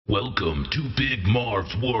Welcome to Big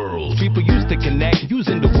Marv's world. People used to connect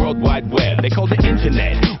using the World Wide Web. They call it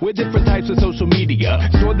internet. With different types of social media.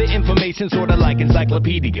 Store the information sort of like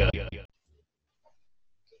encyclopedia.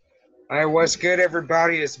 All right, what's good,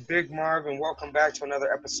 everybody? It's Big Marv, and welcome back to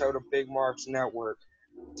another episode of Big Marv's Network.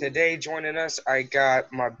 Today, joining us, I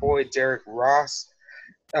got my boy Derek Ross.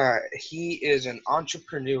 He is an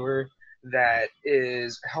entrepreneur that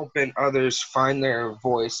is helping others find their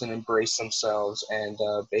voice and embrace themselves and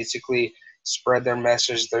basically spread their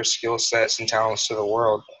message, their skill sets, and talents to the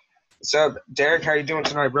world. What's up, Derek? How you doing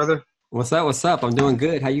tonight, brother? What's up? I'm doing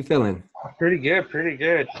good. How you feeling? Pretty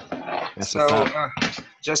good. So,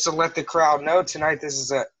 just to let the crowd know, tonight this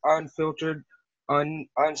is an unfiltered,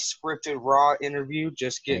 unscripted, raw interview.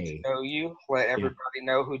 Just get to know you. Let everybody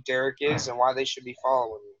know who Derek is and why they should be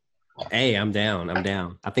following you. Hey, I'm down.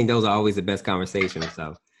 I think those are always the best conversations.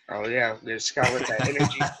 So. Oh yeah, we just gotta let that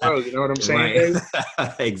energy flow. You know what I'm saying?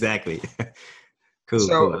 Right. Exactly. Cool.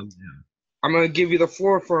 So, cool. I'm gonna give you the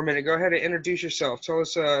floor for a minute. Go ahead and introduce yourself. Tell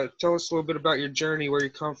us a little bit about your journey, where you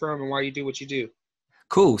come from, and why you do what you do.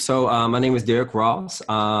 Cool. So my name is Derek Ross.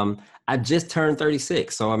 I just turned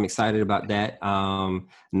 36, so I'm excited about that.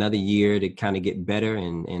 Another year to kind of get better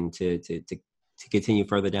and to continue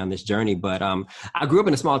further down this journey. But I grew up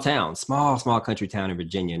in a small country town in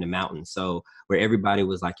Virginia in the mountains. So where everybody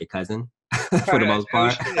was like your cousin for the most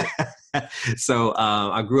part. So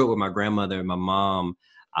I grew up with my grandmother and my mom.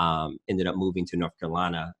 Ended up moving to North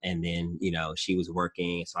Carolina, and then, she was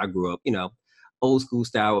working. So I grew up, old school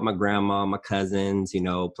style with my grandma, my cousins,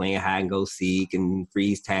 playing hide and go seek and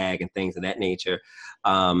freeze tag and things of that nature.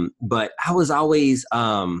 But I was always,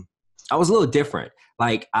 I was a little different.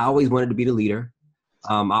 Like, I always wanted to be the leader.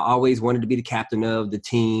 I always wanted to be the captain of the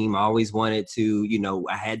team. I always wanted to,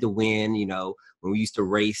 I had to win, when we used to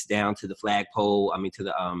race down to the flagpole, to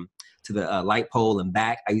the light pole and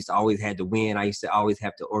back. I used to always had to win. I used to always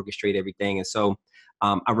have to orchestrate everything. And so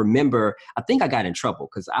I remember, I think I got in trouble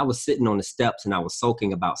because I was sitting on the steps and I was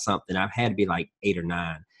sulking about something. I had to be like 8 or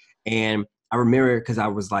 9. And I remember because I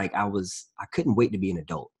couldn't wait to be an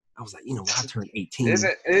adult. I was like, when I turned 18.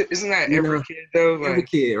 Isn't that every kid though? Like, every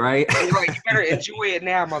kid, right? You're like, you better enjoy it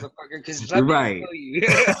now, motherfucker, because let me tell you.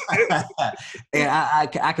 And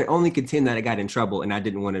I could only contend that I got in trouble and I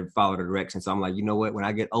didn't want to follow the direction. So I'm like, you know what? When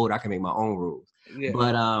I get old, I can make my own rules. Yeah.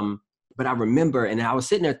 But I remember, and I was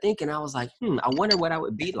sitting there thinking, I was like, I wonder what I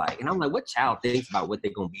would be like. And I'm like, what child thinks about what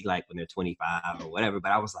they're going to be like when they're 25 or whatever?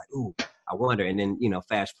 But I was like, ooh, I wonder. And then,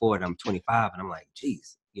 fast forward, I'm 25 and I'm like,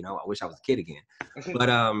 geez, I wish I was a kid again. But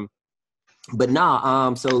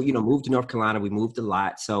so, moved to North Carolina. We moved a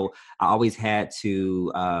lot. So I always had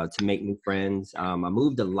to make new friends. I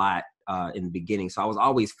moved a lot in the beginning. So I was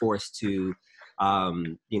always forced to,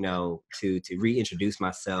 to reintroduce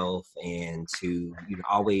myself and to,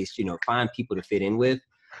 always, find people to fit in with.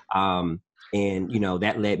 And,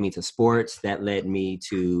 that led me to sports. That led me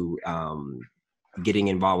to getting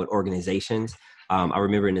involved with organizations. I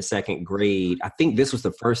remember in the 2nd grade, I think this was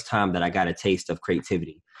the first time that I got a taste of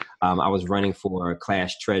creativity. I was running for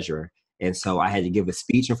class treasurer. And so I had to give a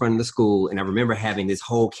speech in front of the school. And I remember having this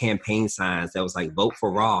whole campaign signs that was like, vote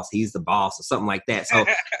for Ross, he's the boss, or something like that. So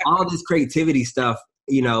all this creativity stuff,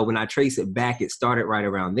 when I trace it back, it started right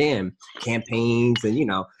around then, campaigns. And,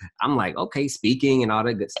 I'm like, okay, speaking and all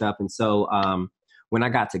that good stuff. And so when I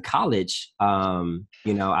got to college, I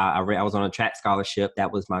was on a track scholarship.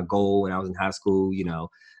 That was my goal when I was in high school.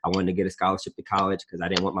 I wanted to get a scholarship to college because I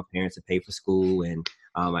didn't want my parents to pay for school. And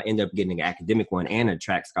I ended up getting an academic one and a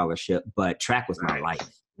track scholarship. But track was my life.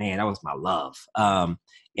 Man, that was my love.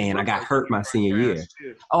 And I got hurt my senior year.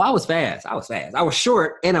 Oh, I was fast. I was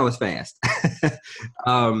short and I was fast.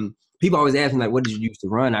 People always ask me, like, what did you use to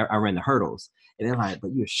run? I ran the hurdles. And they're like,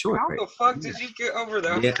 but you're short. How the fuck did you get over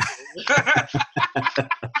that? Yeah.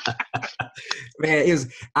 Man,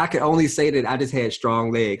 I could only say that I just had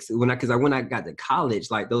strong legs. When I got to college,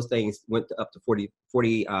 like, those things went up to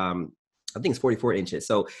 40, I think it's 44 inches.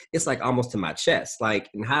 So it's like almost to my chest. Like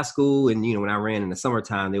in high school and, when I ran in the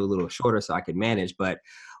summertime, they were a little shorter so I could manage. But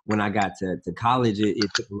when I got to college, it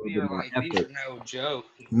took a little bit more effort. No joke.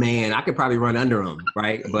 Man, I could probably run under them,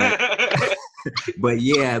 right? But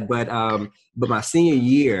but my senior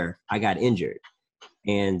year, I got injured.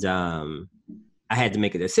 And I had to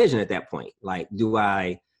make a decision at that point. Like, do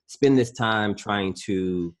I spend this time trying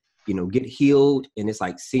to, get healed? And it's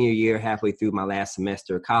like senior year, halfway through my last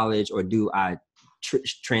semester of college, or do I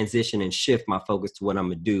transition and shift my focus to what I'm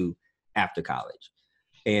going to do after college?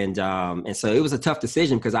 And so it was a tough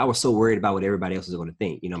decision because I was so worried about what everybody else was going to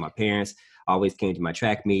think. My parents always came to my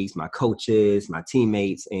track meets, my coaches, my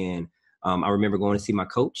teammates, and I remember going to see my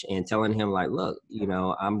coach and telling him like, look,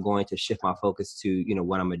 I'm going to shift my focus to,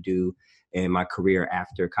 what I'm going to do in my career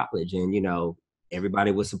after college. And,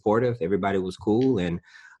 everybody was supportive. Everybody was cool. And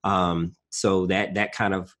so that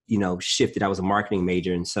kind of, shifted. I was a marketing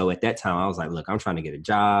major. And so at that time I was like, look, I'm trying to get a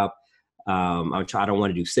job. I don't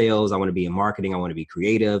want to do sales. I want to be in marketing. I want to be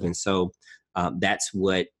creative. And so that's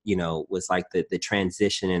what, was like the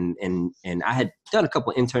transition. And I had done a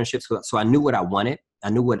couple of internships. So I knew what I wanted. I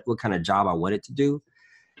knew what kind of job I wanted to do.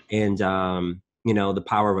 And, the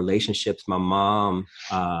power of relationships, my mom,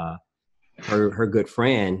 her good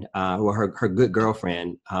friend, or her good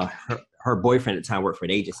girlfriend, her boyfriend at the time worked for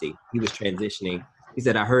an agency. He was transitioning. He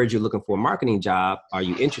said, I heard you're looking for a marketing job. Are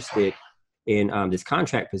you interested in this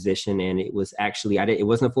contract position? And it was actually, it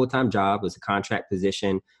wasn't a full-time job. It was a contract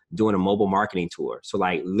position doing a mobile marketing tour. So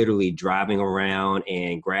like literally driving around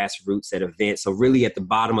and grassroots at events. So really at the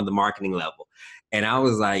bottom of the marketing level. And I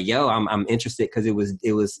was like, yo, I'm interested because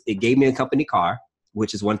it gave me a company car,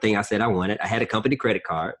 which is one thing I said I wanted. I had a company credit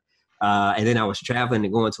card. And then I was traveling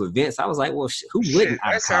and going to events. I was like, well, who wouldn't?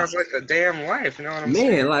 That sounds like a damn life. You know what I'm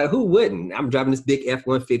saying? Man, like who wouldn't? I'm driving this big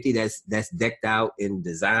F-150 that's decked out in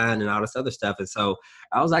design and all this other stuff. And so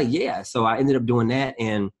I was like, yeah. So I ended up doing that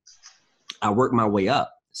and I worked my way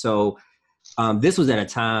up. So this was at a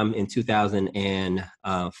time in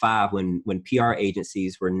 2005 when PR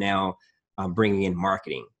agencies were now bringing in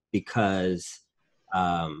marketing because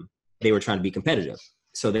they were trying to be competitive.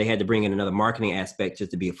 So they had to bring in another marketing aspect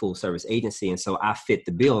just to be a full service agency. And so I fit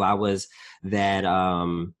the bill. I was that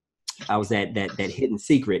hidden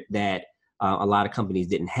secret that a lot of companies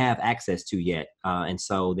didn't have access to yet. And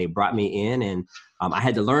so they brought me in and I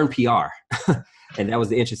had to learn PR. And that was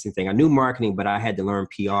the interesting thing. I knew marketing, but I had to learn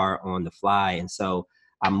PR on the fly. And so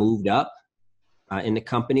I moved up in the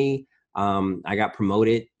company. I got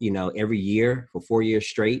promoted, every year for 4 years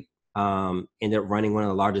straight. Ended up running one of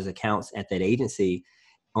the largest accounts at that agency,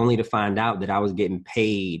 only to find out that I was getting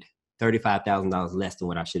paid $35,000 less than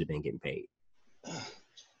what I should have been getting paid.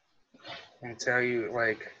 And tell you,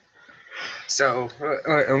 so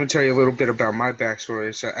I'm going to tell you a little bit about my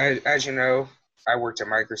backstory. So as you know, I worked at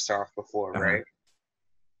Microsoft before, right?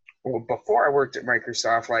 Well, before I worked at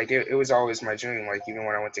Microsoft, it was always my dream. Like, even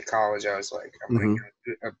when I went to college, I was like, I'm going to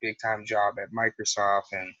get a big time job at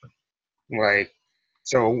Microsoft. And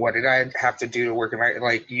so what did I have to do to work in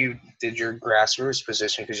you did your grassroots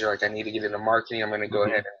position because you're like, I need to get into marketing. I'm going to go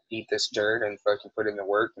ahead and eat this dirt and fucking put in the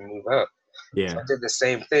work and move up. Yeah. So I did the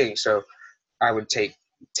same thing. So I would take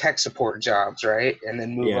tech support jobs, right? And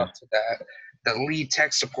then move up to the lead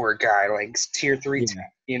tech support guy, like tier 3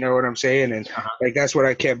 tech, you know what I'm saying? And that's what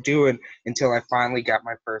I kept doing until I finally got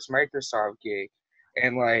my first Microsoft gig.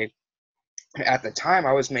 And at the time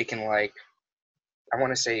I was making I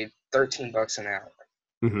want to say $13 an hour.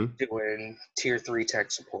 Doing tier 3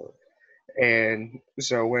 tech support. And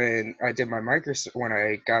so when I did when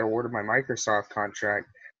I got awarded my Microsoft contract,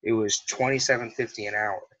 it was $27.50 an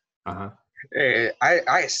hour. I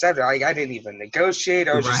accepted. I didn't even negotiate.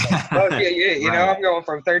 I was just like, oh, yeah. I'm going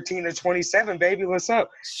from 13 to 27, baby. What's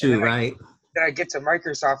up? Shoot, right. Then I get to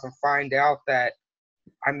Microsoft and find out that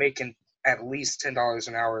I'm making at least $10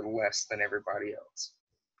 an hour less than everybody else.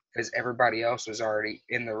 Because everybody else was already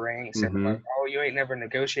in the ring, saying oh, you ain't never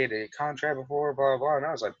negotiated a contract before, blah, blah. And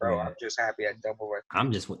I was like, bro, I'm just happy I double it.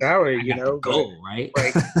 I'm just salary, goal, right?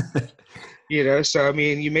 So, I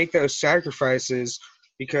mean, you make those sacrifices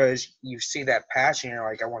because you see that passion. You're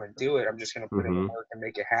like, I want to do it. I'm just going to put in the work and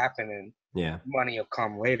make it happen. And money will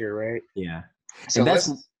come later, right? Yeah. So and that's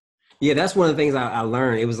one of the things I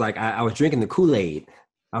learned. It was like I was drinking the Kool-Aid.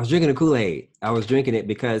 I was drinking it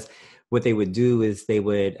because what they would do is they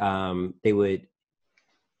would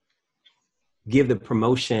give the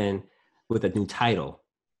promotion with a new title.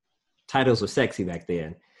 Titles were sexy back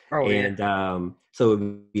then. So it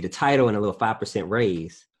would be the title and a little 5%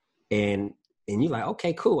 raise. And you're like,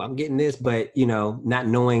 okay, cool, I'm getting this. But, not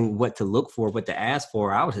knowing what to look for, what to ask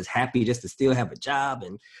for, I was just happy just to still have a job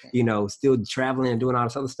and, still traveling and doing all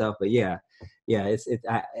this other stuff. But my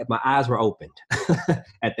eyes were opened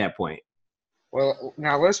at that point. Well,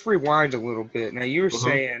 now let's rewind a little bit. Now, you were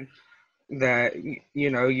saying that,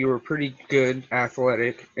 you were pretty good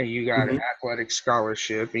athletic and you got an athletic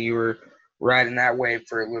scholarship and you were riding that wave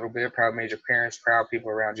for a little bit, proud, made your parents proud, people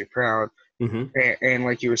around you proud. And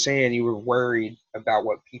like you were saying, you were worried about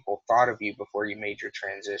what people thought of you before you made your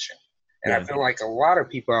transition. And I feel like a lot of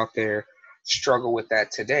people out there struggle with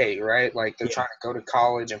that today, right? Like they're trying to go to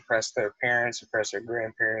college, impress their parents, impress their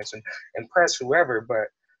grandparents, and impress whoever, but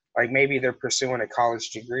maybe they're pursuing a college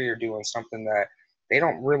degree or doing something that they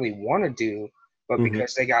don't really want to do, but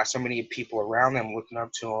because they got so many people around them looking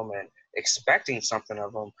up to them expecting something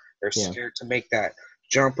of them. They're Yeah. scared to make that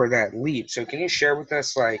jump or that leap. So can you share with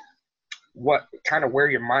us, like, what kind of where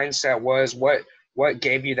your mindset was, what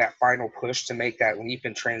gave you that final push to make that leap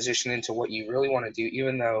and transition into what you really want to do,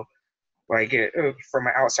 even though, like, from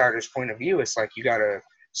an outsider's point of view, it's like you got a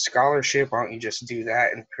scholarship, why don't you just do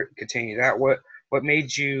that and continue that? What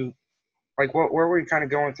made you, like, where were you kind of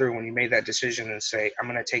going through when you made that decision and say, I'm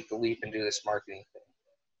going to take the leap and do this marketing thing?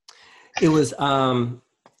 It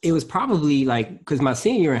was probably like, because my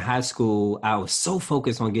senior year in high school, I was so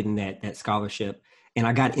focused on getting that scholarship, and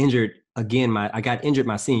I got injured again. I got injured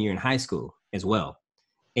my senior year in high school as well,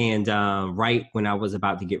 and right when I was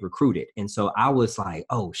about to get recruited, and so I was like,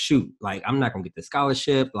 oh shoot, like I'm not gonna get the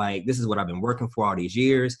scholarship. Like this is what I've been working for all these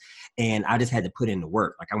years, and I just had to put in the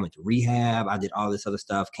work. Like I went to rehab, I did all this other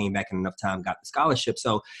stuff, came back in enough time, got the scholarship.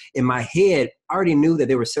 So in my head, I already knew that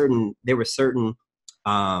there were certain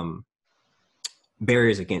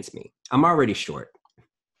barriers against me. I'm already short.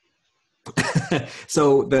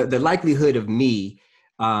 So the likelihood of me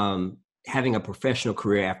having a professional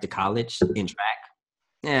career after college in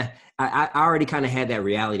track, I already kind of had that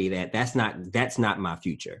reality that that's not my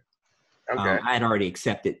future. Okay. I had already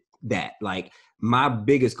accepted that. Like my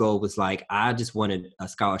biggest goal was like, I just wanted a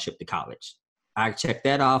scholarship to college. I checked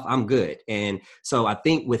that off. I'm good. And so I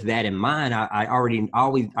think with that in mind, I already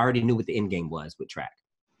knew what the end game was with track.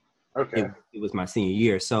 Okay. It was my senior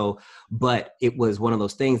year. So, but it was one of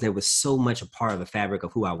those things that was so much a part of the fabric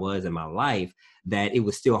of who I was in my life that it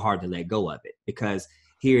was still hard to let go of it, because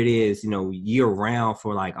here it is, year round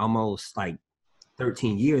for like almost like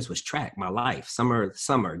 13 years was track, my life,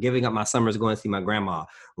 summer, giving up my summers, going to see my grandma,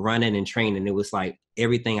 running and training. It was like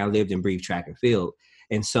everything I lived and breathed track and field.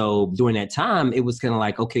 And so during that time, it was kind of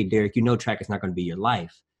like, okay, Derek, track is not going to be your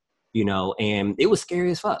life, and it was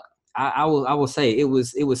scary as fuck. I will say it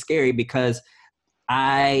was scary because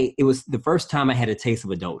it was the first time I had a taste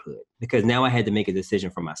of adulthood, because now I had to make a decision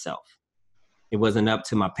for myself. It wasn't up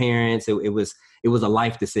to my parents. It was a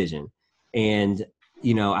life decision. And,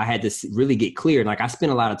 I had to really get clear. Like I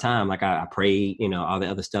spent a lot of time, like I prayed, all the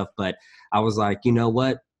other stuff, but I was like,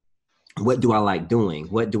 what do I like doing?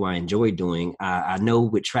 What do I enjoy doing? I know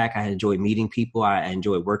with track, I enjoy meeting people. I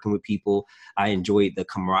enjoy working with people. I enjoy the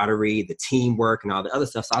camaraderie, the teamwork, and all the other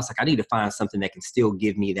stuff. So I was like, I need to find something that can still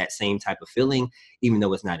give me that same type of feeling, even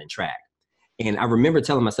though it's not in track. And I remember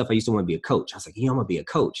telling myself I used to want to be a coach. I was like, I'm going to be a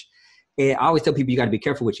coach. And I always tell people you got to be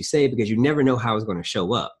careful what you say, because you never know how it's going to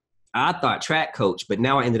show up. I thought track coach, but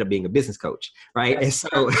now I ended up being a business coach, right? And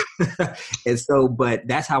so, but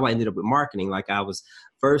that's how I ended up with marketing. Like I was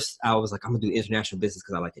like, I'm gonna do international business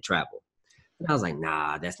because I like to travel. And I was like,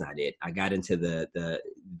 nah, that's not it. I got into the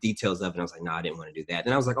details of it. And I was like, nah, I didn't want to do that.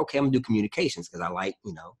 And I was like, okay, I'm gonna do communications because I like,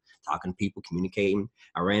 talking to people, communicating.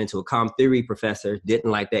 I ran into a comm theory professor,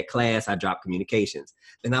 didn't like that class. I dropped communications.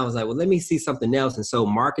 Then I was like, well, let me see something else. And so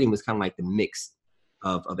marketing was kind of like the mix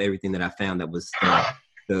of everything that I found that was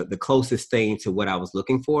the closest thing to what I was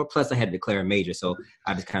looking for. Plus I had to declare a major. So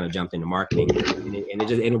I just kind of jumped into marketing and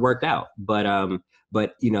it worked out. But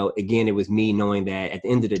again, it was me knowing that at the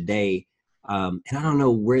end of the day, and I don't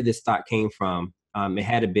know where this thought came from. It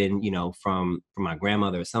had to been, from my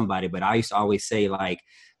grandmother or somebody, but I used to always say like,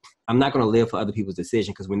 I'm not going to live for other people's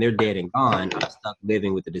decision, because when they're dead and gone, I'm stuck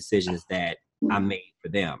living with the decisions that I made for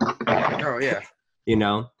them. Oh yeah.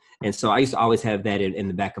 And so I used to always have that in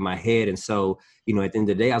the back of my head. And so, at the end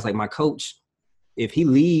of the day, I was like, my coach, if he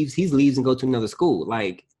leaves and go to another school.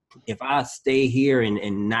 Like if I stay here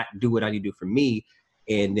and not do what I need to do for me,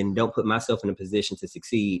 and then don't put myself in a position to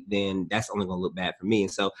succeed, then that's only going to look bad for me.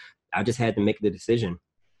 And so I just had to make the decision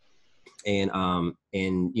and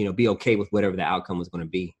be okay with whatever the outcome was going to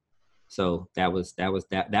be. So that was that.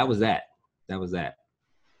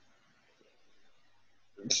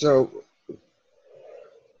 So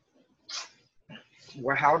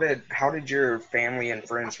how did your family and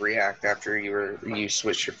friends react after you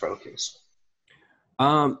switched your focus?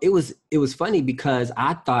 It was funny because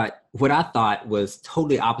what I thought was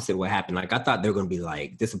totally opposite of what happened. Like I thought they were going to be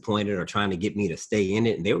like disappointed or trying to get me to stay in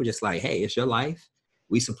it. And they were just like, hey, it's your life.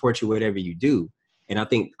 We support you, whatever you do. And I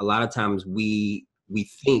think a lot of times we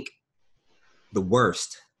think the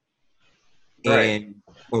worst, right, and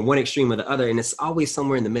on one extreme or the other. And it's always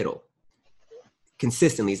somewhere in the middle.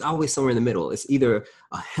 Consistently, it's always somewhere in the middle. It's either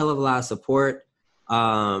a hell of a lot of support,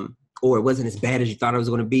 or it wasn't as bad as you thought it was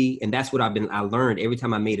going to be. And that's what I learned every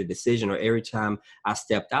time I made a decision or every time I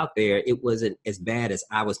stepped out there, it wasn't as bad as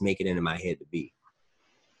I was making it in my head to be.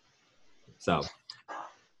 So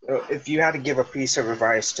if you had to give a piece of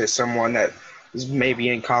advice to someone that is maybe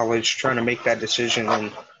in college trying to make that decision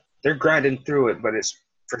and they're grinding through it, but it's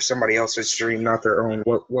for somebody else's dream, not their own,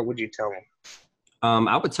 what would you tell them?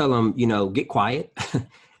 I would tell them, get quiet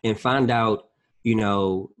and find out,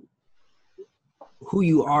 who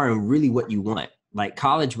you are and really what you want. Like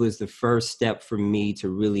college was the first step for me to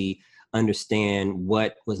really understand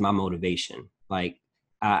what was my motivation. Like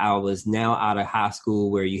I was now out of high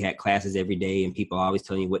school where you had classes every day and people always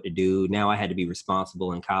telling you what to do. Now I had to be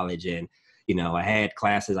responsible in college, and, I had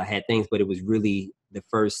classes, I had things, but it was really the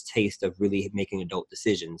first taste of really making adult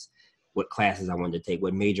decisions, what classes I wanted to take,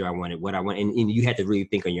 what major I wanted, what I want. And you had to really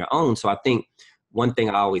think on your own. So I think one thing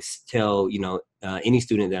I always tell, any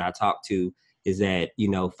student that I talk to is that,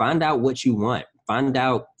 find out what you want. Find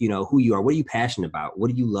out, who you are. What are you passionate about?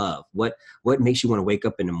 What do you love? What makes you want to wake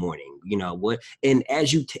up in the morning? And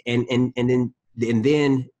as you, and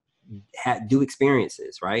then do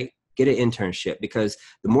experiences, right? Get an internship, because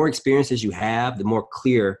the more experiences you have, the more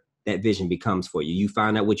clear that vision becomes for you. You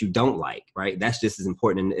find out what you don't like, right? That's just as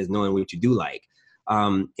important as knowing what you do like.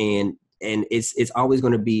 And it's always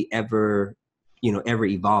going to be ever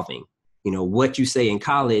evolving. What you say in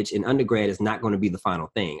college and undergrad is not going to be the final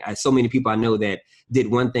thing. So many people I know that did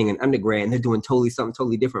one thing in undergrad and they're doing something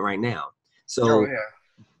totally different right now. So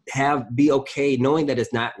be okay knowing that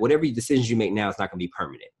it's not, whatever decisions you make now is not going to be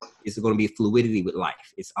permanent. It's going to be fluidity with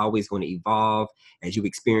life. It's always going to evolve as you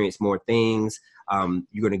experience more things.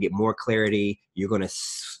 You're going to get more clarity. You're going to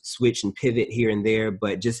switch and pivot here and there,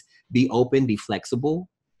 but just be open, be flexible,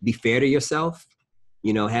 be fair to yourself.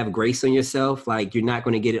 Have grace on yourself. Like, you're not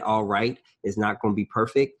going to get it all right. It's not going to be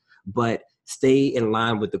perfect, but stay in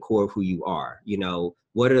line with the core of who you are.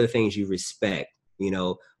 What are the things you respect?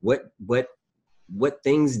 What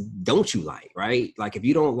things don't you like, right? Like, if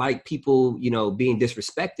you don't like people, being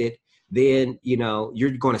disrespected, then,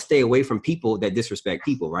 you're going to stay away from people that disrespect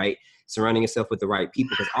people, right? Surrounding yourself with the right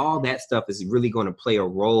people, because all that stuff is really going to play a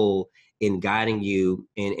role in guiding you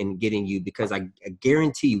and getting you, because I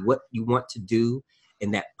guarantee you what you want to do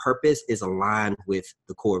and that purpose is aligned with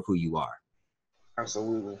the core of who you are.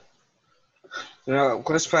 Absolutely.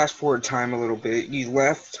 Let's fast forward time a little bit. You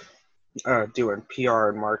left doing PR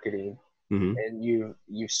and marketing, and you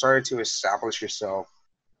started to establish yourself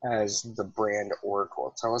as the brand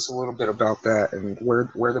Oracle. Tell us a little bit about that and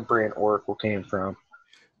where the brand Oracle came from.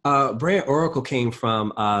 Brand Oracle came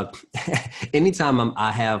from anytime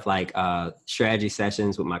I have like strategy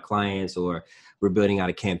sessions with my clients, or we're building out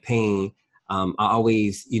a campaign. I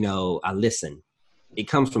always, I listen. It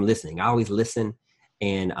comes from listening. I always listen,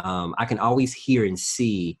 and I can always hear and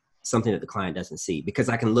see something that the client doesn't see, because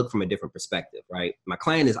I can look from a different perspective, right? My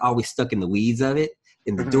client is always stuck in the weeds of it,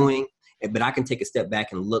 in the doing, but I can take a step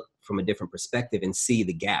back and look from a different perspective and see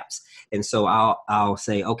the gaps. And so I'll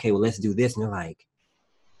say, okay, well, let's do this. And they're like,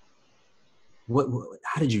 what,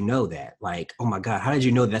 how did you know that? Like, oh my God, how did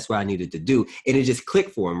you know that's what I needed to do? And it just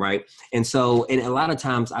clicked for them, right? And so, and a lot of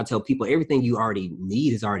times I tell people, everything you already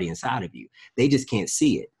need is already inside of you. They just can't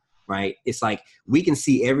see it, right? It's like, we can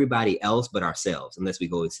see everybody else but ourselves unless we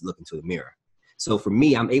go and look into the mirror. So for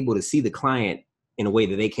me, I'm able to see the client in a way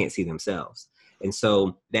that they can't see themselves. And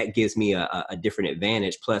so that gives me a different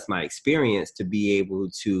advantage, plus my experience, to be able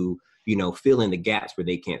to, fill in the gaps where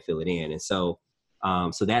they can't fill it in. And so,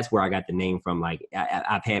 so that's where I got the name from. Like,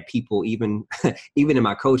 I've had people even in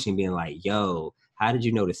my coaching being like, yo, how did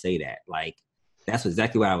you know to say that? Like, that's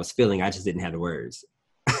exactly what I was feeling. I just didn't have the words.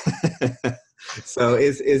 So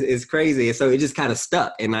it's crazy. And so it just kind of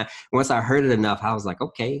stuck. And once I heard it enough, I was like,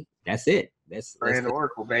 okay, that's it. That's Brand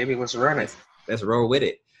Oracle, baby. Let's run it. Let's roll with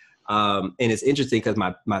it. And it's interesting because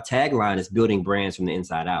my tagline is building brands from the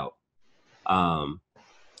inside out.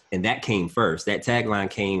 And that came first. That tagline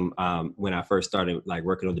came when I first started like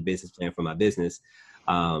working on the business plan for my business.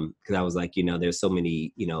 Because I was like, there's so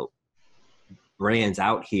many, brands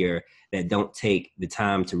out here that don't take the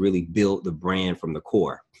time to really build the brand from the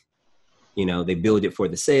core. They build it for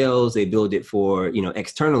the sales, they build it for,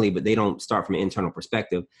 externally, but they don't start from an internal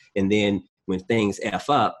perspective. And then when things F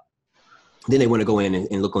up, then they want to go in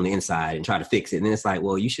and look on the inside and try to fix it. And then it's like,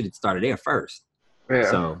 well, you should have started there first. Yeah.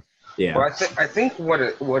 So, yeah. Well, I think what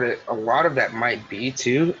a lot of that might be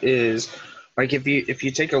too is, like, if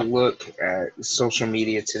you take a look at social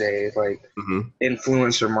media today, like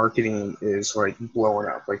influencer marketing is like blowing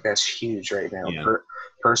up. Like, that's huge right now. Yeah.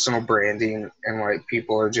 Personal branding, and like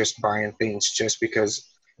people are just buying things just because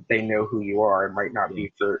they know who you are. It might not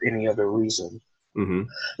be for any other reason.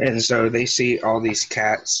 And so they see all these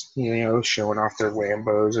cats, showing off their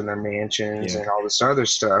Lambos and their mansions and all this other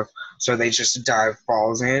stuff. So they just dive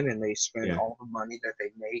balls in and they spend all the money that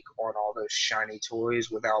they make on all those shiny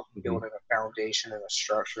toys without building a foundation and a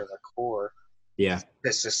structure and a core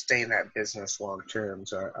to sustain that business long term.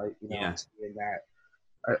 So I'm seeing that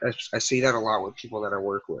I see that a lot with people that I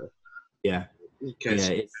work with. Yeah. Because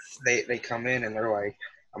Yeah. they come in and they're like,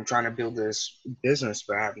 I'm trying to build this business,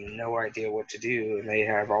 but I have no idea what to do. And they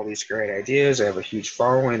have all these great ideas. They have a huge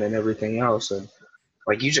following and everything else. And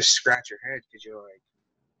like, you just scratch your head because you're like,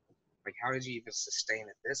 how did you even sustain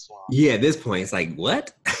it this long? Yeah, at this point, it's like,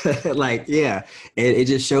 what? Like, yeah, it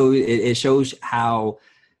just shows, it shows how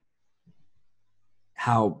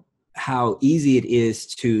easy it is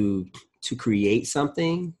to create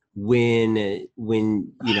something when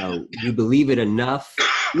you know, you believe it enough,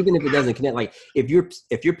 even if it doesn't connect. Like, if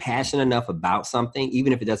you're passionate enough about something,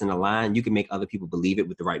 even if it doesn't align, you can make other people believe it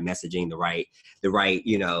with the right messaging, the right,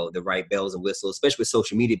 you know, the right bells and whistles, especially with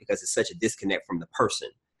social media, because it's such a disconnect from the person,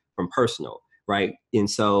 from personal, right? And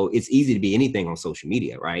so it's easy to be anything on social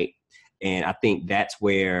media, right? And I think that's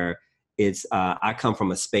where it's I come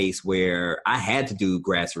from a space where I had to do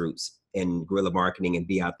grassroots and guerrilla marketing and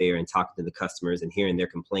be out there and talking to the customers and hearing their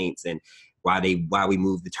complaints and why we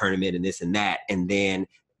moved the tournament and this and that, and then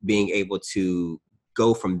being able to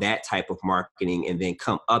go from that type of marketing and then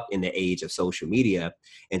come up in the age of social media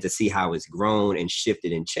and to see how it's grown and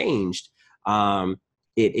shifted and changed.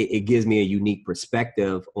 It gives me a unique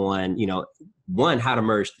perspective on, you know, one, how to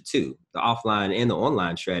merge the two, the offline and the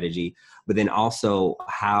online strategy, but then also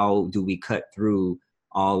how do we cut through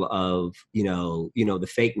all of, you know, the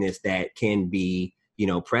fakeness that can be, you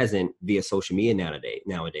know, present via social media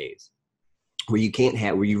nowadays, where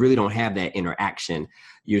you really don't have that interaction.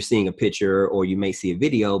 You're seeing a picture or you may see a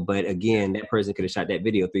video, but again, that person could have shot that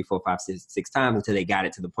video 3, 4, 5, 6 times until they got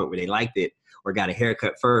it to the point where they liked it or got a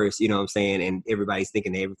haircut first, you know what I'm saying? And everybody's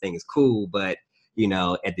thinking that everything is cool, but you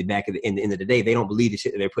know, at the end of the day, they don't believe the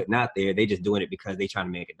shit that they're putting out there. They just doing it because they trying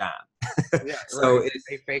to make a dime. Yeah, So right.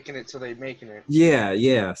 They faking it till they making it.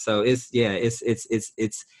 Yeah. So it's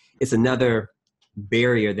another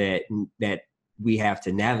barrier that we have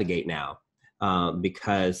to navigate now,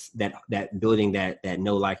 because that building that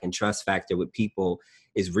know, like, and trust factor with people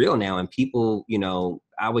is real now, and people, you know,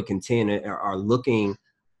 I would contend are looking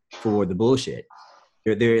for the bullshit.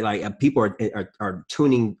 They're like, people are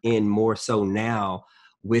tuning in more so now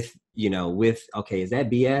with, you know, with, okay, is that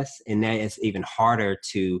BS? And that is even harder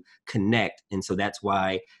to connect. And so that's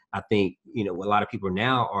why I think, you know, a lot of people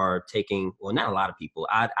now are taking, well, not a lot of people.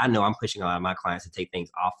 I know I'm pushing a lot of my clients to take things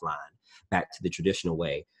offline, back to the traditional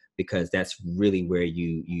way, because that's really where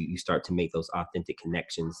you start to make those authentic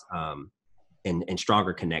connections, and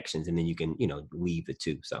stronger connections. And then you can, you know, weave the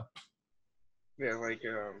two. So. Yeah, like,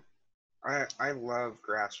 I love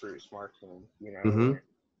grassroots marketing, you know. Mm-hmm.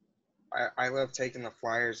 I love taking the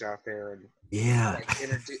flyers out there and Yeah. like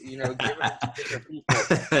you know, giving them to different people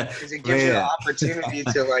because it gives you the Man. opportunity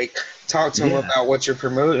to like talk to them Yeah. about what you're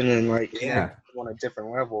promoting and like Yeah. connect on a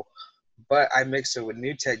different level. But I mix it with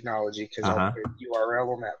new technology because I'll Uh-huh. put a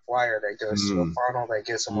URL on that flyer that goes to a Mm. funnel that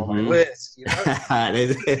gets them on my Mm-hmm. list, you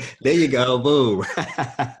know. There you go. Boom.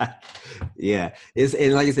 Yeah.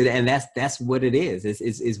 And like I said, and that's what it is.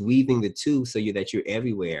 It's weaving the two so that you're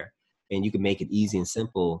everywhere and you can make it easy and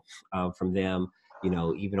simple, from them, you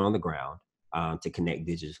know, even on the ground, to connect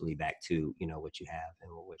digitally back to, you know, what you have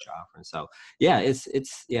and what you're offering. So yeah,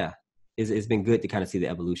 it's been good to kind of see the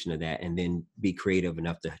evolution of that and then be creative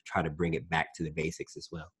enough to try to bring it back to the basics as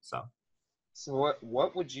well. So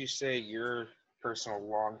what would you say your personal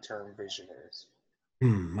long-term vision is?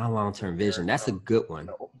 My long-term vision. That's a good one.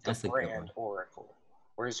 The That's a good one. brand Oracle.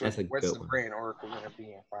 What's That's a the good one. brand Oracle going to be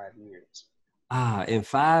in 5 years? In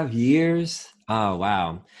 5 years, oh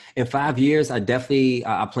wow! In 5 years, I definitely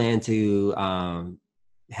I plan to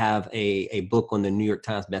have a book on the New York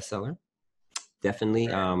Times bestseller. Definitely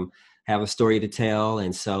have a story to tell,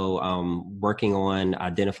 and so working on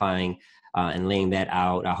identifying and laying that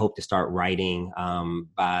out. I hope to start writing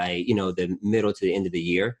by, you know, the middle to the end of the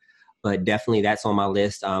year, but definitely that's on my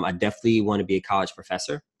list. I definitely want to be a college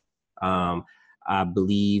professor. I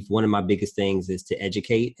believe one of my biggest things is to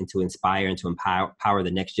educate and to inspire and to empower the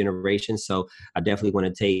next generation. So I definitely want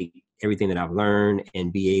to take everything that I've learned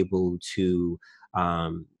and be able to,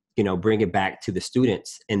 you know, bring it back to the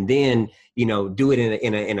students, and then, you know, do it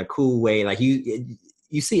in a cool way. Like have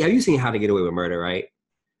you seen How to Get Away with Murder, right?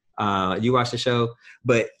 You watch the show,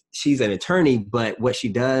 but she's an attorney, but what she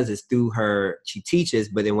does is she teaches,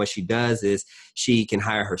 but then what she does is she can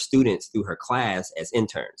hire her students through her class as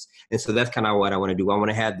interns. And so that's kind of what I want to do. I want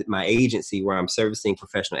to have my agency where I'm servicing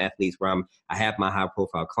professional athletes, where I have my high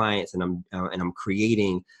profile clients, and I'm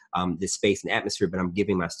creating this space and atmosphere, but I'm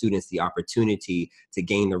giving my students the opportunity to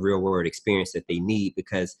gain the real world experience that they need,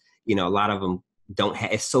 because, you know, a lot of them don't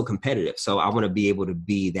have, it's so competitive. So I want to be able to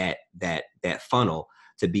be that funnel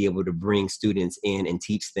to be able to bring students in and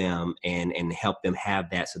teach them and help them have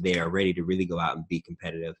that so they are ready to really go out and be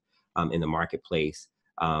competitive in the marketplace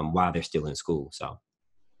while they're still in school. So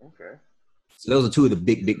those are two of the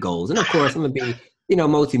big goals. And of course, I'm going to be,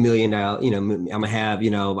 multi-million dollar, I'm going to have,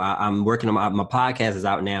 I'm working on my podcast is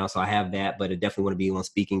out now. So I have that, but I definitely want to be on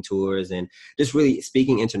speaking tours and just really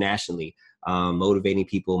speaking internationally, motivating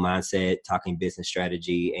people, mindset, talking business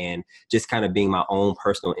strategy, and just kind of being my own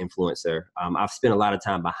personal influencer. I've spent a lot of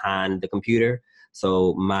time behind the computer.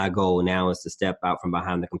 So my goal now is to step out from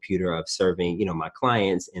behind the computer of serving, my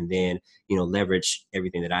clients, and then, leverage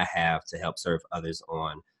everything that I have to help serve others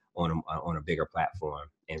on a bigger platform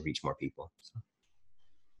and reach more people.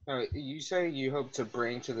 You say you hope to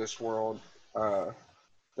bring to this world the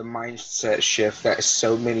mindset shift that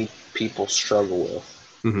so many people struggle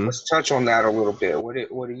with. Mm-hmm. Let's touch on that a little bit. What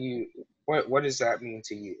does that mean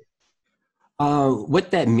to you?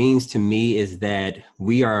 What that means to me is that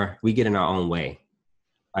we get in our own way.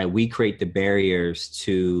 Like we create the barriers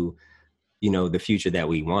to, the future that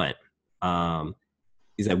we want.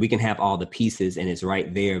 Is that we can have all the pieces and it's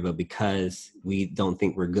right there, but because we don't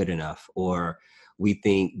think we're good enough, or we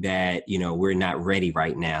think that, we're not ready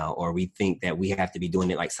right now, or we think that we have to be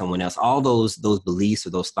doing it like someone else, all those beliefs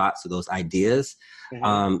or those thoughts or those ideas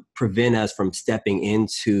prevent us from stepping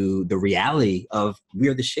into the reality of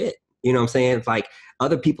we're the shit. You know what I'm saying? It's like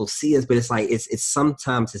other people see us, but it's like, it's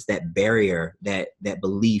sometimes it's that barrier, that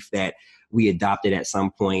belief that we adopted at some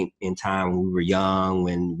point in time when we were young,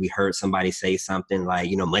 when we heard somebody say something like,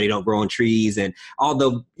 money don't grow on trees. And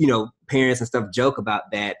although, parents and stuff joke about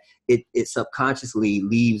that, it subconsciously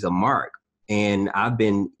leaves a mark. And I've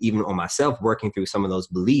been, even on myself, working through some of those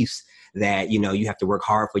beliefs that, you have to work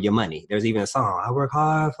hard for your money. There's even a song, I work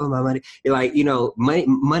hard for my money. You're like,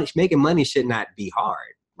 making money should not be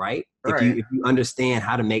hard. Right? If you understand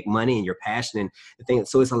how to make money and you're passionate and the thing,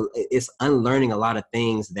 so it's unlearning a lot of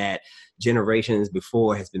things that generations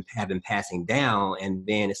before have been passing down, and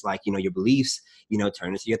then it's like your beliefs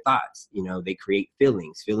turn into your thoughts. They create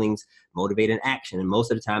feelings motivate an action, and most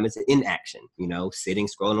of the time it's inaction. Sitting,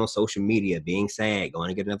 scrolling on social media, being sad, going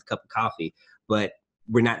to get another cup of coffee, but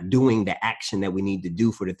we're not doing the action that we need to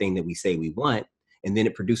do for the thing that we say we want. And then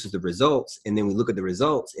it produces the results. And then we look at the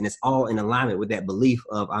results and it's all in alignment with that belief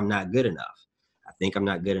of I'm not good enough. I think I'm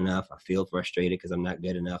not good enough. I feel frustrated because I'm not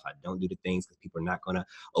good enough. I don't do the things because people are not going to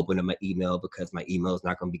open up my email because my email is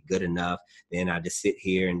not going to be good enough. Then I just sit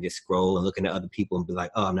here and just scroll and looking at other people and be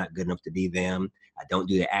like, oh, I'm not good enough to be them. I don't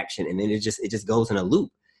do the action. And then it just goes in a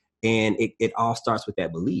loop. And it all starts with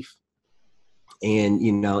that belief. And,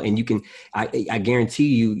 and you can, I guarantee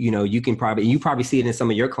you, you probably see it in some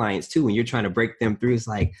of your clients too, when you're trying to break them through. It's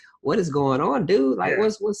like, what is going on, dude? Like,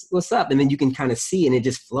 what's up? And then you can kind of see, and it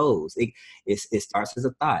just flows. It starts as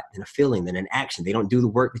a thought and a feeling, then an action. They don't do the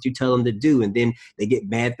work that you tell them to do. And then they get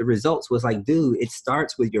mad at the results. So it's like, dude, it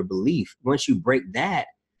starts with your belief. Once you break that,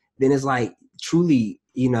 then it's like truly,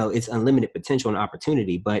 it's unlimited potential and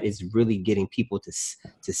opportunity, but it's really getting people to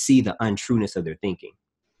see the untrueness of their thinking.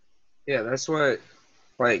 Yeah, that's what,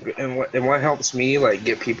 and what helps me,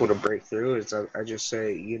 get people to break through is I just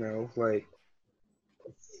say,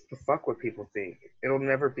 fuck what people think. It'll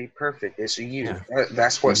never be perfect. It's you. Yeah.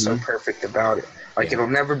 That's what's so perfect about it. It'll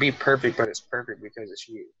never be perfect, but it's perfect because it's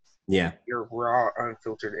you. Yeah. Your raw,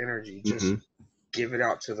 unfiltered energy. Just give it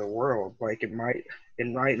out to the world. It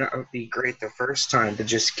might not be great the first time, but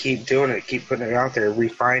just keep doing it, keep putting it out there,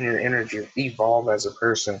 refine your energy, evolve as a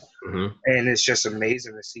person. And it's just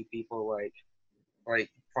amazing to see people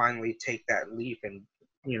finally take that leap and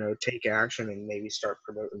take action and maybe start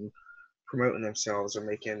promoting themselves or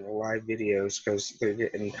making live videos because they're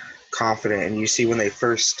getting confident. And you see when they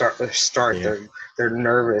first start they're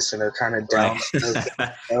nervous and they're kind of down.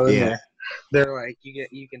 Yeah. They're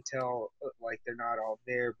you can tell they're not all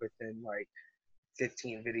there, but then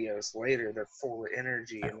 15 videos later they're full of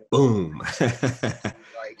energy and boom.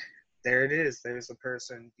 There it is. There's a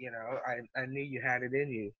person, I knew you had it in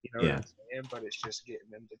you, what I'm saying? But it's just getting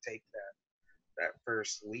them to take that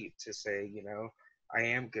first leap to say, I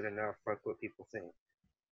am good enough, fuck what people think.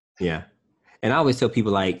 Yeah. And I always tell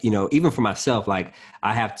people even for myself, I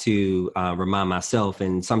have to remind myself,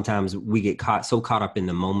 and sometimes we get caught up in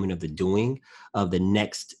the moment of the doing of the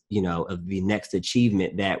next, of the next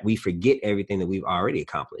achievement that we forget everything that we've already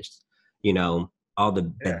accomplished, all the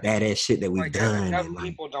badass shit that we've done. Enough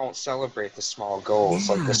people don't celebrate the small goals,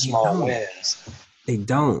 the small wins. They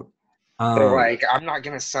don't. They're I'm not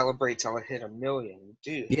going to celebrate till I hit 1 million.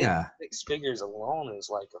 Dude, yeah. 6 figures alone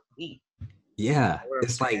is a feat. Yeah,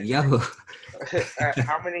 it's yo.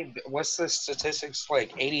 What's the statistics?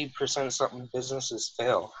 80% of something businesses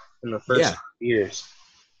fail in the first years.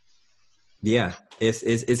 Yeah,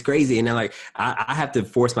 it's crazy, and then like I have to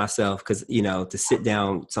force myself because to sit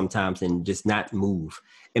down sometimes and just not move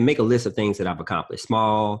and make a list of things that I've accomplished,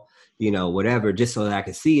 small, whatever, just so that I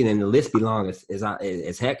can see, and then the list be long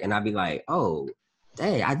as heck, and I'd be like, oh,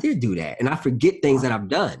 dang, I did do that, and I forget things that I've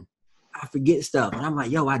done, I forget stuff, and I'm like,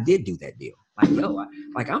 yo, I did do that deal, like yo,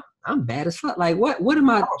 I'm bad as fuck, like what am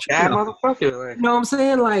I? Bad motherfucker. Like, You know what I'm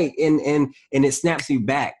saying? Like, and it snaps you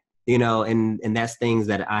back, and that's things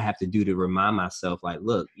that I have to do to remind myself, like,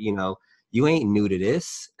 look, you ain't new to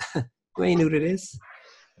this. You ain't new to this.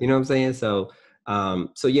 You know what I'm saying? So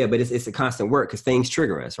yeah, but it's a constant work because things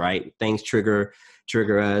trigger us, right? Things trigger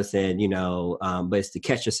us, and but it's to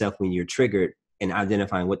catch yourself when you're triggered and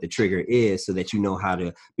identifying what the trigger is, so that you know how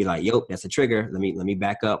to be like, yo, that's a trigger. Let me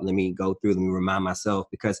back up. Let me go through. Let me remind myself,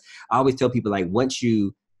 because I always tell people, like, once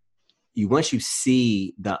you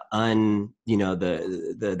see the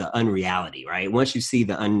the unreality, right? Once you see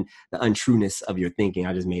the untrueness of your thinking,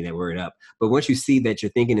 I just made that word up. But once you see that your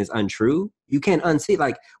thinking is untrue, you can't unsee it.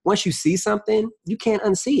 Like, once you see something, you can't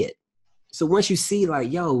unsee it. So once you see,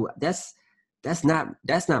 like, yo, that's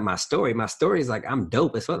not my story. My story is like, I'm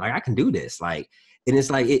dope as fuck. Like, I can do this. Like, and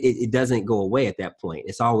it's like it doesn't go away at that point.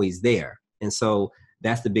 It's always there. And so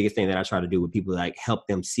that's the biggest thing that I try to do with people, like, help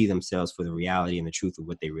them see themselves for the reality and the truth of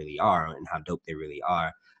what they really are and how dope they really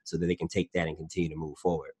are, so that they can take that and continue to move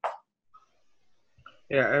forward.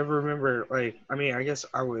 yeah, I remember, like, I mean, I guess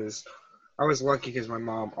I was lucky because my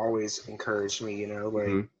mom always encouraged me,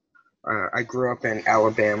 like, I grew up in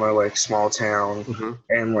Alabama, like, small town, Mm-hmm.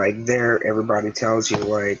 and, like, there everybody tells you,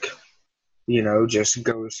 like, just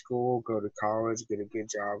go to school, go to college, get a good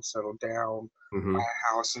job, settle down, Mm-hmm. buy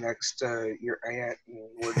a house next to your aunt, and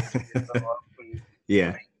where the kids grow up, and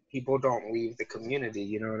Yeah. people don't leave the community,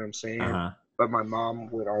 you know what I'm saying? Uh-huh. But my mom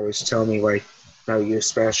would always tell me, like, no, you're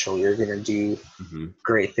special. You're gonna do Mm-hmm.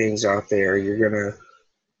 great things out there. You're gonna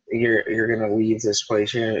leave this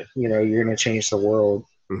place. You're gonna change the world.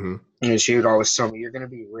 Mm-hmm. And she would always tell me, you're gonna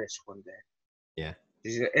be rich one day. Yeah.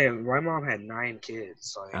 And my mom had 9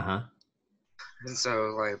 kids, like, Uh-huh. and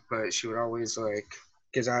so, like, but she would always, like,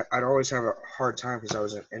 because I'd always have a hard time because I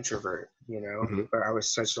was an introvert, Mm-hmm. but I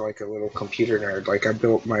was such, like, a little computer nerd. Like, I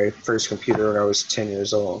built my first computer when I was 10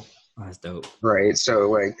 years old. Oh, that's dope. Right. So,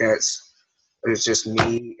 like, it was just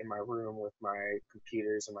me in my room with my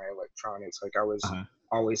computers and my electronics. Like, I was Uh-huh.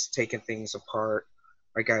 always taking things apart.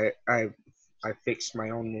 Like, I fixed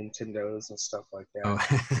my own Nintendos and stuff like Oh,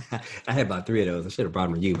 that. I had about 3 of those. I should have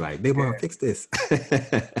brought them to you. Like, Big Mom, fix this.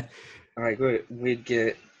 Like, we'd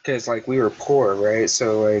get, because, like, we were poor, right?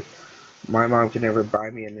 So, like, my mom could never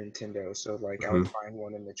buy me a Nintendo. So, like, I would find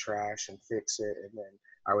one in the trash and fix it. And then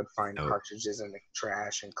I would find cartridges in the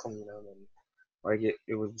trash and clean them. And, like,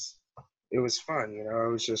 it was fun, I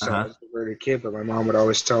was just an introverted kid, but my mom would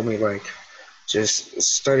always tell me, like, just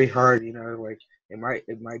study hard, like,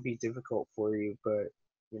 it might be difficult for you, but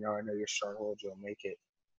I know you're strong-willed, you'll make it.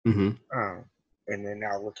 Mm-hmm. And then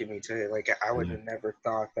now look at me today. Like, I would have never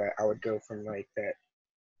thought that I would go from, like, that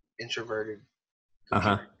introverted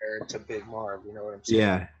computer nerd to Big Marv. You know what I'm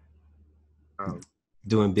saying? Yeah.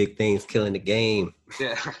 Doing big things, killing the game.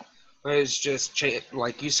 Yeah. But it's just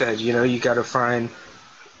like you said. You got to find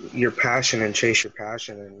your passion and chase your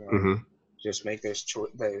passion, and just make those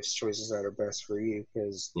choices that are best for you.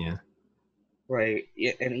 Because like,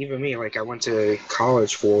 and even me, like, I went to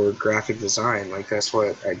college for graphic design. Like, that's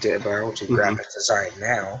what I did, but I went to graphic design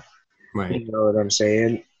now. Right. You know what I'm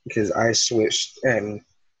saying? Because I switched, and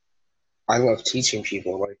I love teaching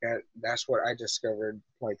people. Like, that's what I discovered,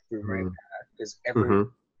 like, through my path. Because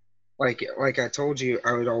like I told you,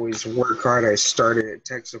 I would always work hard. I started at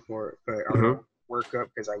tech support, but I would always work up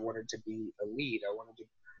because I wanted to be a lead. I wanted to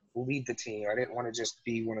lead the team. I didn't want to just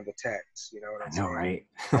be one of the techs. You know what I'm saying? Right?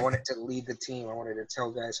 I wanted to lead the team. I wanted to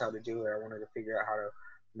tell guys how to do it. I wanted to figure out how to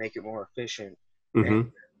make it more efficient.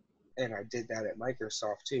 And I did that at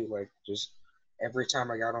Microsoft too. Like, just every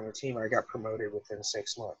time I got on the team, I got promoted within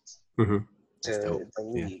 6 months to the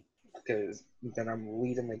lead. Because then I'm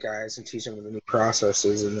leading the guys and teaching them the new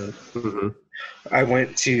processes. And then I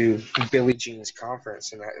went to Billy Jean's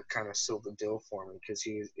conference, and that kind of sealed the deal for me, because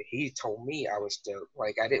he told me I was dope.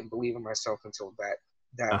 Like, I didn't believe in myself until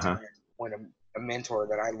that time, when a mentor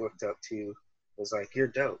that I looked up to was like, "You're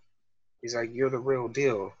dope." He's like, "You're the real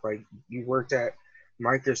deal. Like, you worked at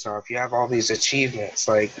Microsoft, you have all these achievements."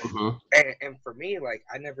 Like, and for me, like,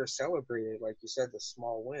 I never celebrated, like you said, the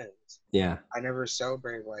small wins. Yeah. I never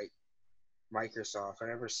celebrated, like, Microsoft. I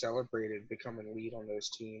never celebrated becoming lead on those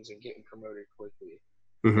teams and getting promoted quickly.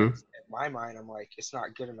 In my mind, I'm like, it's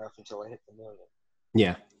not good enough until I hit the million.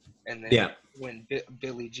 Yeah. And then when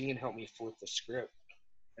Billy Jean helped me flip the script,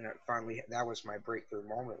 And that was my breakthrough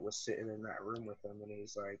moment, was sitting in that room with him, and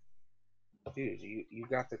he's like, dude, you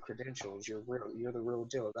got the credentials. You're the real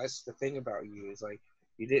deal. That's the thing about you, is like,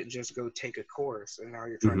 you didn't just go take a course and now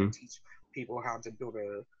you're trying to teach people how to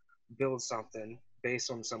build something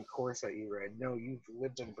based on some course that you read. No, you've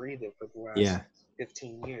lived and breathed it for the last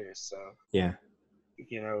 15 years. So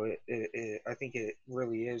you know, I think it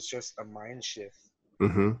really is just a mind shift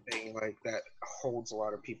thing, like, that holds a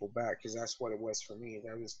lot of people back, because that's what it was for me.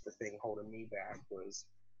 That was the thing holding me back, was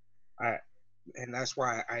and that's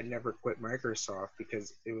why I never quit Microsoft,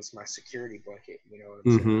 because it was my security blanket. You know what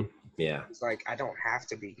I'm saying? Yeah. It's like, I don't have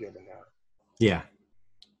to be good enough. Yeah.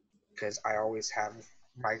 Because I always have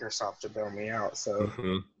Microsoft to bail me out. So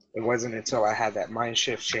it wasn't until I had that mind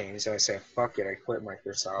shift change that I said, fuck it, I quit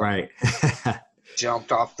Microsoft. Right.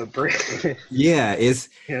 Jumped off the bridge. Yeah, it's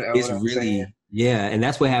really saying? Yeah, and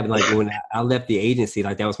that's what happened. Like, when I left the agency,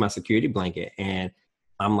 like, that was my security blanket, and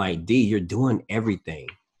I'm like, D, you're doing everything.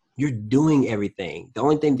 You're doing everything. The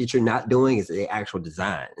only thing that you're not doing is the actual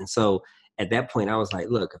design. And so at that point, I was like,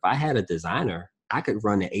 look, if I had a designer, I could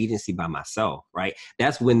run the agency by myself, right?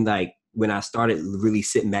 That's when I started really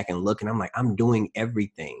sitting back and looking, I'm like, I'm doing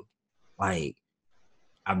everything. Like,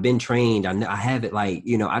 I've been trained. I have it. Like,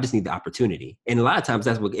 you know, I just need the opportunity. And a lot of times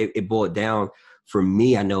that's what it boiled down for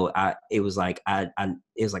me. I know it was like,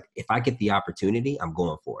 if I get the opportunity, I'm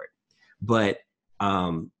going for it. But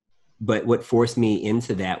what forced me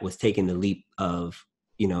into that was taking the leap of,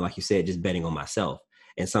 you know, like you said, just betting on myself.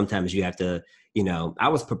 And sometimes you have to, you know, I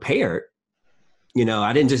was prepared. You know,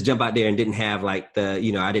 I didn't just jump out there and didn't have like I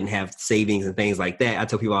didn't have savings and things like that. I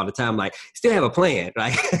tell people all the time, like, still have a plan,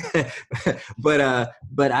 right? but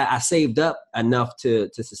I saved up enough to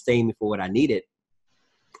sustain me for what I needed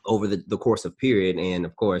over the course of period. And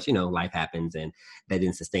of course, you know, life happens, and that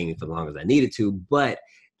didn't sustain me for as long as I needed to. But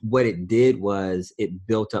what it did was it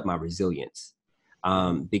built up my resilience,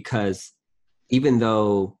 because even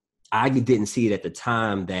though I didn't see it at the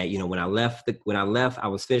time, that, you know, when I left, I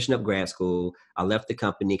was finishing up grad school. I left the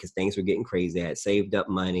company because things were getting crazy. I had saved up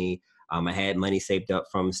money. I had money saved up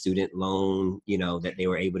from student loan, you know, that they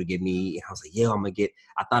were able to give me. And I was like,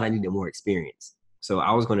 I thought I needed more experience. So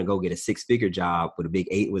I was going to go get a 6-figure job with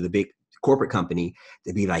a big corporate company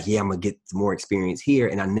to be like, I'm going to get more experience here.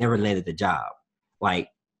 And I never landed the job. Like,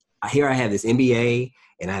 here I have this MBA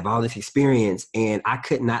and I have all this experience, and I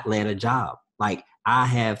could not land a job. Like, I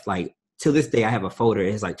have, like, to this day, I have a folder.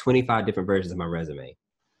 It has like 25 different versions of my resume.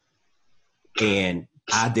 And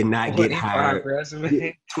I did not get hired.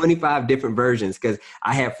 25 different versions, because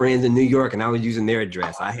I had friends in New York and I was using their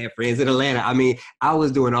address. I had friends in Atlanta. I mean, I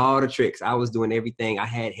was doing all the tricks. I was doing everything. I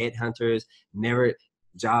had headhunters,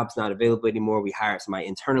 jobs not available anymore. We hired somebody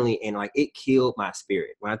internally, and like, it killed my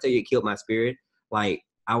spirit. When I tell you it killed my spirit, like,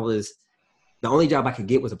 the only job I could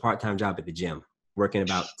get was a part-time job at the gym, working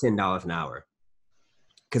about $10 an hour,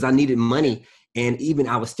 because I needed money. And even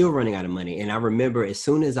I was still running out of money. And I remember, as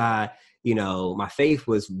soon as my faith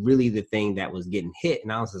was really the thing that was getting hit.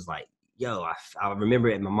 And I was just like, I remember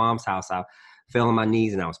at my mom's house, I fell on my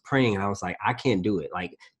knees and I was praying, and I was like, I can't do it.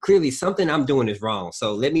 Like, clearly something I'm doing is wrong.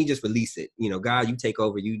 So let me just release it. You know, God, you take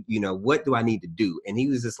over. You know, what do I need to do? And he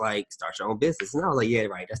was just like, start your own business. And I was like, yeah,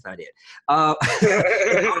 right. That's not it. I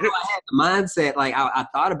had the mindset, like, I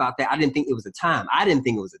thought about that. I didn't think it was a time. And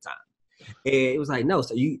it was like, no.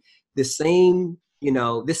 So this same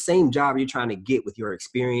job you're trying to get with your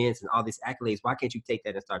experience and all these accolades, why can't you take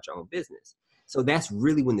that and start your own business? So that's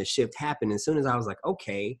really when the shift happened. As soon as I was like,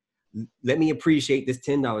 okay, let me appreciate this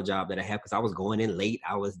 $10 job that I have, because I was going in late.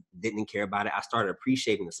 Didn't care about it. I started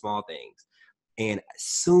appreciating the small things. And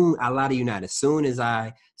soon, I lie to you not, as soon as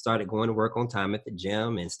I started going to work on time at the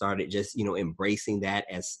gym and started just, embracing that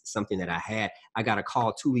as something that I had, I got a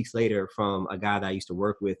call 2 weeks later from a guy that I used to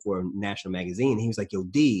work with for a national magazine. He was like, yo,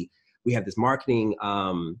 D, we have this marketing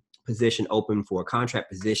position open for a contract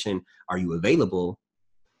position. Are you available?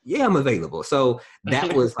 Yeah, I'm available. So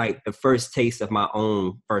that was like the first taste of my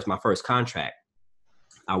first contract.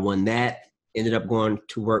 I won that, ended up going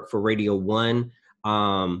to work for Radio 1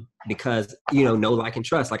 because, know, like, and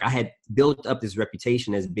trust. Like, I had built up this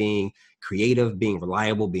reputation as being creative, being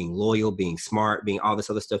reliable, being loyal, being smart, being all this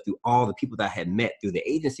other stuff through all the people that I had met through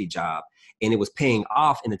the agency job. And it was paying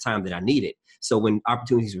off in the time that I needed. So when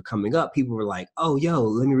opportunities were coming up, people were like, oh,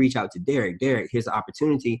 let me reach out to Derek. Derek, here's the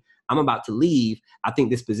opportunity. I'm about to leave. I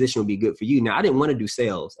think this position will be good for you. Now, I didn't want to do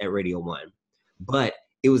sales at Radio 1, but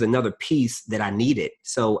it was another piece that I needed.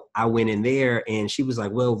 So I went in there, and she was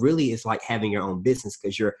like, well, really, it's like having your own business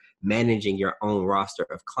because you're managing your own roster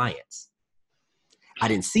of clients. I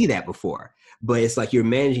didn't see that before. But it's like you're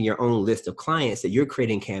managing your own list of clients that you're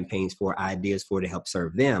creating campaigns for, ideas for, to help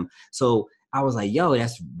serve them. So I was like, yo,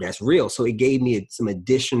 that's real. So it gave me some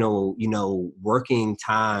additional, working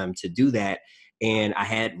time to do that. And I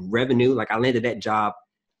had revenue. Like I landed that job.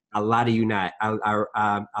 A lot of you not.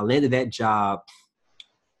 I landed that job.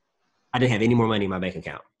 I didn't have any more money in my bank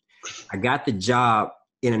account. I got the job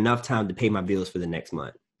in enough time to pay my bills for the next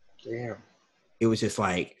month. Damn. It was just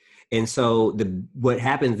like, and so what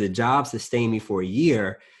happened, the job sustained me for a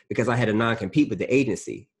year because I had a non-compete with the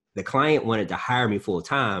agency. The client wanted to hire me full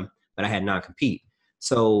time, but I had non-compete.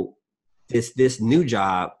 So this new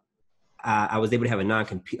job, I was able to have a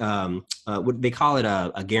non-compete. What they call it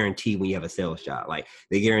a guarantee when you have a sales job. Like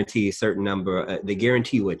they guarantee a certain number. They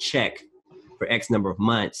guarantee you a check for X number of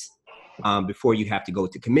months before you have to go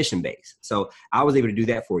to commission base. So I was able to do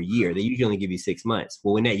that for a year. They usually only give you 6 months.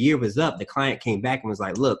 Well, when that year was up, the client came back and was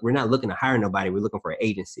like, look, we're not looking to hire nobody. We're looking for an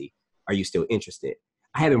agency. Are you still interested?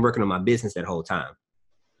 I had been working on my business that whole time.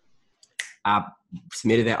 I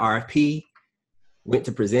submitted that RFP, went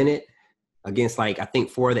to present it against I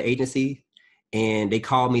think 4 of the agency. And they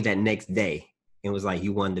called me that next day and was like,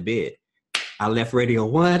 you won the bid. I left Radio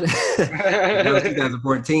One. That was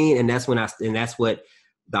 2014. And that's what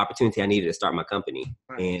the opportunity I needed to start my company.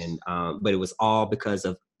 Nice. And, but it was all because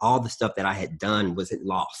of all the stuff that I had done wasn't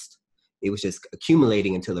lost. It was just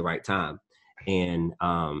accumulating until the right time. And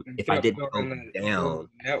if I didn't go down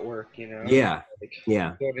network, yeah,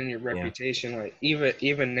 building your reputation, like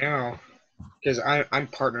even now, because I'm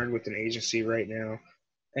partnered with an agency right now,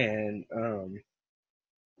 and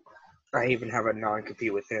I even have a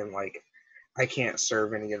non-compete with him. Like I can't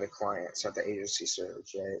serve any of the clients that the agency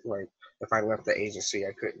serves, right? Like if I left the agency,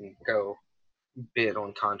 I couldn't go bid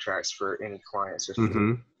on contracts for any clients or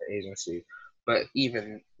the agency. But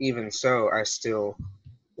even so, I still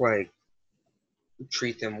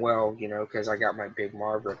treat them well, because I got my Big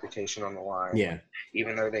Marv reputation on the line. Yeah.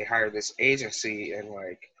 Even though they hired this agency and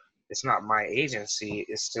it's not my agency,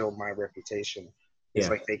 it's still my reputation. It's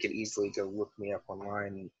like they could easily go look me up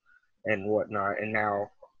online and whatnot. And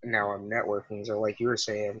now I'm networking. So like you were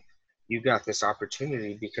saying, you got this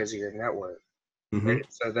opportunity because of your network. Right?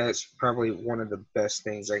 So that's probably one of the best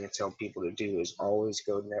things I can tell people to do is always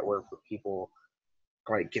go network with people,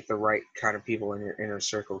 get the right kind of people in your inner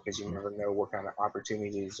circle, because you never know what kind of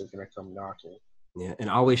opportunities are going to come knocking. Yeah, and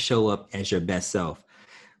always show up as your best self.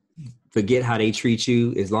 Forget how they treat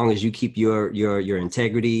you. As long as you keep your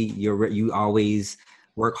integrity, you always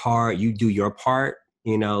work hard, you do your part.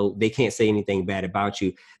 They can't say anything bad about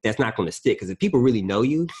you. That's not going to stick, because if people really know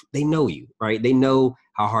you, they know you, right? They know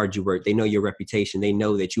how hard you work. They know your reputation. They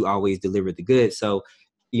know that you always deliver the goods. So,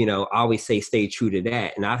 I always say stay true to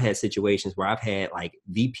that. And I've had situations where I've had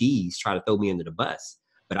VPs try to throw me under the bus,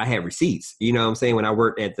 but I had receipts. You know what I'm saying? When I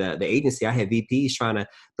worked at the agency, I had VPs trying to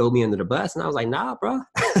throw me under the bus, and I was like, nah, bro.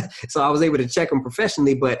 So I was able to check them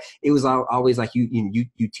professionally, but it was always like you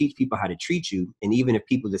teach people how to treat you. And even if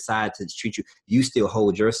people decide to treat you, you still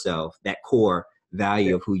hold yourself, that core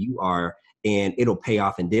value of who you are, and it'll pay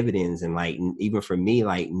off in dividends. And even for me,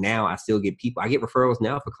 now I still get I get referrals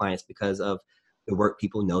now for clients because of the work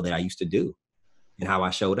people know that I used to do and how I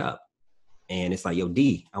showed up. And it's like, yo,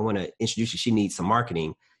 D, I want to introduce you. She needs some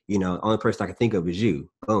marketing. The only person I can think of is you.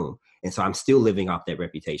 Boom. And so I'm still living off that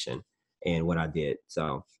reputation and what I did.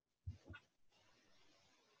 So.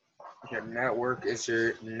 Your network is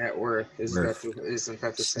your net worth. Isn't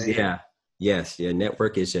that the same? Yeah. Yes. Your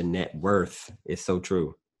network is your net worth. It's so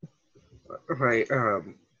true. Right.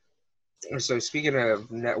 So speaking of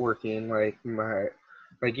networking,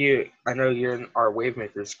 I know you're in our Wave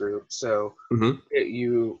Makers group. So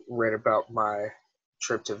you read about my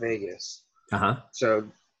trip to Vegas. So,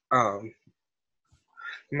 how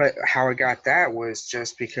I got that was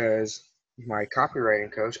just because my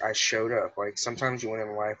copywriting coach, I showed up. Sometimes you win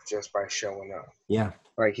in life just by showing up. Yeah.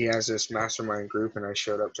 He has this mastermind group, and I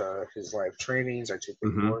showed up to his live trainings. I took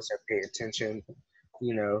the course, I paid attention,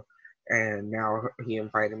 and now he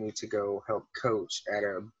invited me to go help coach at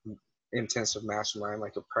a intensive mastermind,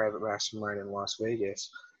 a private mastermind in Las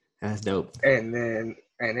Vegas. That's dope. And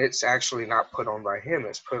it's actually not put on by him.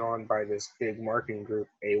 It's put on by this big marketing group,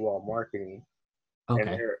 AWOL Marketing. Okay.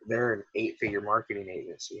 And they're an 8-figure marketing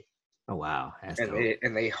agency. Oh, wow. That's dope.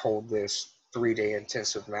 They hold this 3-day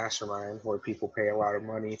intensive mastermind where people pay a lot of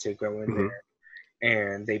money to go in there.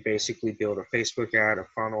 And they basically build a Facebook ad, a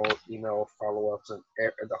funnel, email follow-ups, and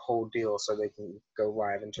the whole deal, so they can go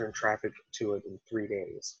live and turn traffic to it in 3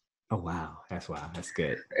 days. Oh, wow. That's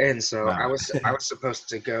good. And so I was supposed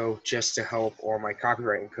to go just to help all my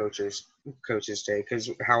copywriting coaches day, because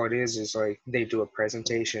how it is they do a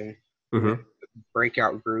presentation. The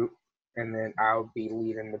breakout group, and then I would be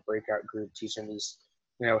leading the breakout group, teaching these,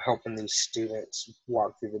 helping these students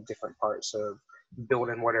walk through the different parts of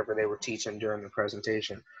building whatever they were teaching during the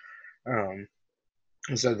presentation. And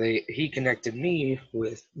so he connected me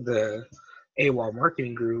with the AWOL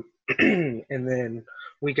marketing group, and then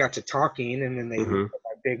we got to talking, and then they looked at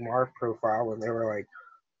my Big Marv profile, and they were like,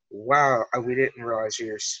 "Wow, we didn't realize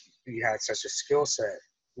you had such a skill set.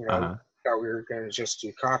 Thought we were going to just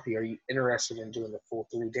do copy. Are you interested in doing the full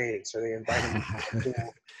 3 days?" So they invited me to a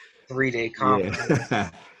full 3-day comp.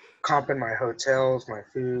 Yeah. Comping my hotels, my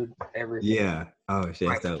food, everything. Yeah. Oh, shit.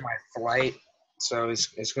 My flight. So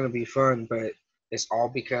it's going to be fun, but it's all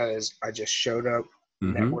because I just showed up,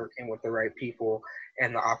 networking with the right people,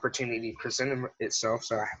 and the opportunity presented itself.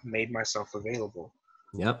 So I made myself available.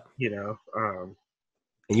 Yep. And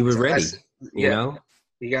you were ready. You know.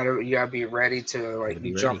 You gotta be ready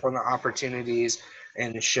to jump on the opportunities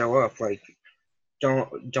and show up. Like,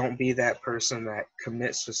 don't be that person that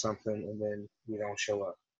commits to something and then you don't show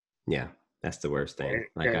up. Yeah, that's the worst thing.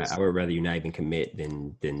 Like, I would rather you not even commit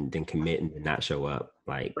than commit and not show up.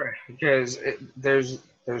 Like, because there's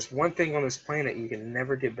one thing on this planet you can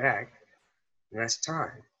never get back, and that's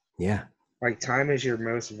time. Yeah. Like, time is your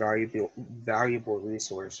most valuable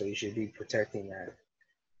resource, so you should be protecting that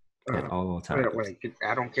at all times. Like,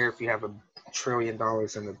 I don't care if you have $1 trillion in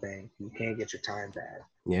the bank, you can't get your time back.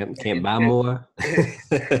 Yep, can't buy more.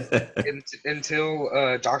 Until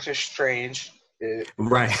Doctor Strange.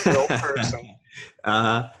 Right. Real person.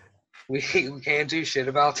 We can't do shit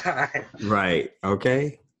about time. Right.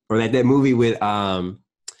 Okay. Or like that movie with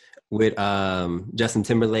Justin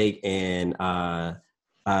Timberlake and the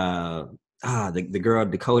girl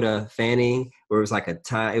Dakota Fanning, where it was like it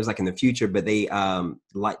was like in the future, but they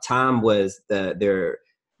like time was their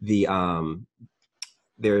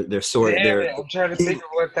sort. Yeah, I'm trying to think of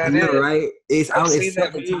what that is. Right? I've seen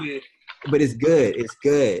that movie. But it's good.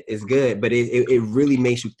 But it really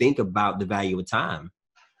makes you think about the value of time.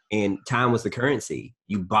 And time was the currency.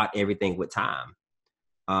 You bought everything with time.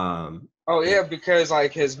 Because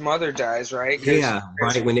like his mother dies, right? Yeah,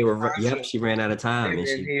 right when they were. Yep, she ran out of time, and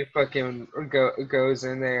he fucking goes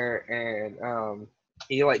in there and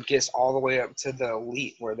he like gets all the way up to the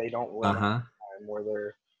elite where they don't let him time,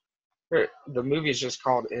 where the movie is just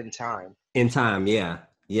called In Time. In Time, yeah.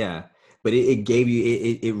 But it gave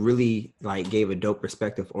you it really like gave a dope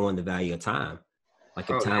perspective on the value of time.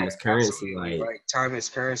 Like if time was currency, like time is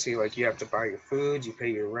currency. Like you have to buy your food, you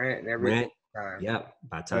pay your rent and everything. Time. Yep,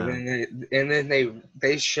 by time. And then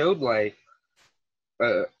they showed like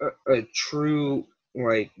a true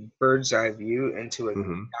like bird's eye view into a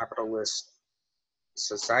capitalist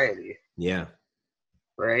society. Yeah.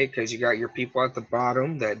 Right, because you got your people at the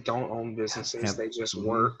bottom that don't own businesses; they just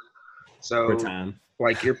work. So, for time.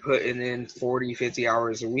 Like you're putting in 40, 50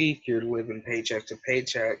 hours a week, you're living paycheck to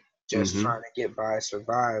paycheck, just trying to get by,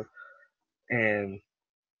 survive. And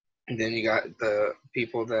then you got the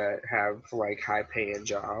people that have like high paying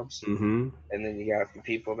jobs. And then you got the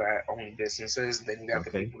people that own businesses. Then you got the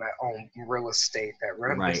people that own real estate that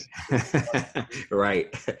run businesses.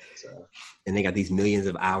 Right. So. And they got these millions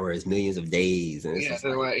of hours, millions of days. And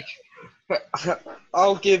they're like,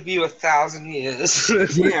 I'll give you 1,000 years.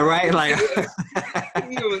 Yeah, right. Like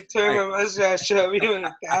you would turn my mustache, show you in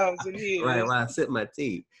 1,000 years. Right, while I sip my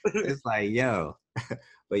tea. It's like, yo.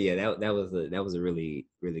 But yeah, that was a really,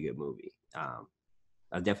 really good movie.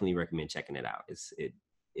 I definitely recommend checking it out.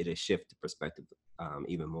 It'll shift the perspective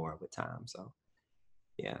even more with time. So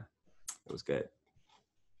yeah, it was good.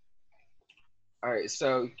 All right,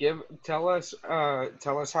 so tell us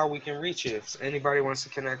how we can reach you. If anybody wants to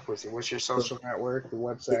connect with you, what's your social network, your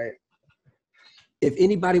website? If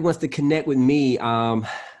anybody wants to connect with me,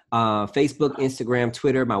 Facebook, Instagram,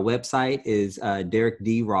 Twitter, my website is Derek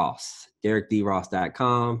D. Ross,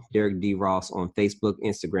 DerekDRoss.com, Derek D. Ross on Facebook,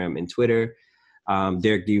 Instagram, and Twitter.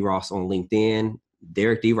 Derek D. Ross on LinkedIn,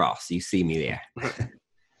 Derek D. Ross. You see me there.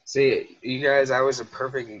 See, you guys, I was a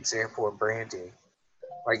perfect example of branding.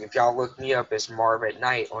 Like, if y'all look me up, it's Marv at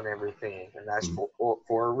Night on everything, and that's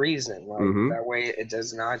for a reason. Like, that way it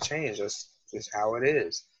does not change. That's just how it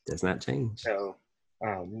is. Does not change. So,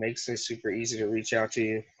 makes it super easy to reach out to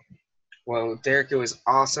you. Well, Derek, it was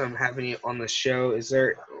awesome having you on the show. Is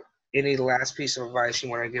there any last piece of advice you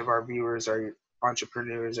want to give our viewers or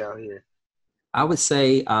entrepreneurs out here? I would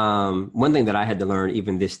say one thing that I had to learn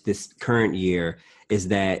even this current year is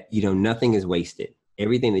that, nothing is wasted.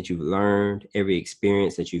 Everything that you've learned, every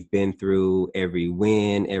experience that you've been through, every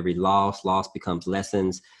win, every loss becomes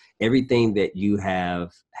lessons. Everything that you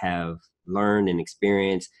have learned and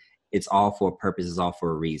experienced, it's all for a purpose, it's all for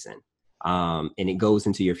a reason. And it goes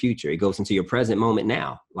into your future. It goes into your present moment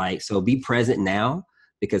now. Like, so be present now,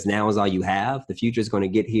 because now is all you have. The future is going to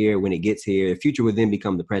get here when it gets here. The future will then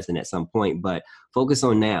become the present at some point, but focus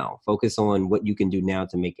on now. Focus on what you can do now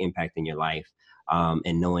to make impact in your life.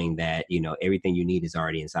 And knowing that, you know, everything you need is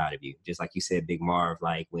already inside of you. Just like you said, Big Marv,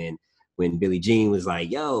 like when Billie Jean was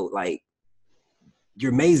like, yo, like,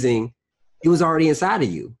 you're amazing. It was already inside of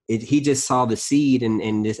you. He just saw the seed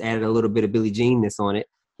and just added a little bit of Billie Jean-ness on it.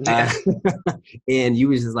 Yeah. And you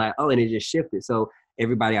was just like, oh, and it just shifted. So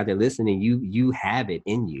everybody out there listening, you have it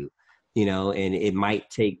in you, you know, and it might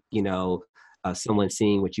take, you know, someone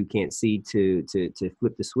seeing what you can't see to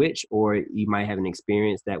flip the switch, or you might have an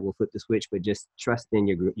experience that will flip the switch, but just trust in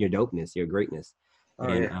your dopeness, your greatness. Oh,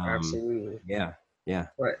 and, yeah, absolutely. Yeah.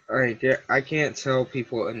 I can't tell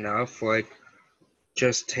people enough, like,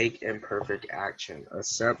 just take imperfect action.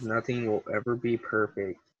 Accept nothing will ever be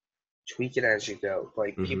perfect. Tweak it as you go.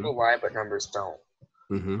 Like, people lie, but numbers don't.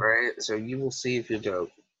 Right? So you will see if you're dope.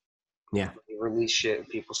 Yeah. You release shit and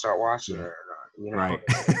people start watching it or not. You know? Right.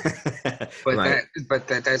 But right.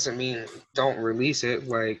 that doesn't mean don't release it.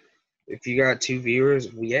 Like, if you got 2 viewers,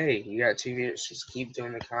 yay, you got 2 viewers. Just keep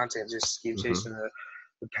doing the content. Just keep chasing the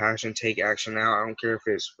passion. Take action now. I don't care if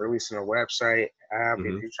it's releasing a website, app, if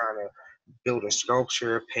you're trying to build a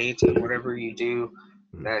sculpture, painting, whatever you do,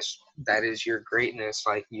 that is your greatness,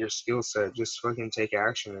 like your skill set. Just fucking take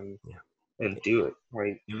action and do it.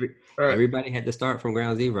 Like, everybody had to start from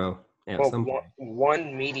ground zero at some point.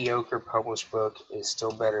 One mediocre published book is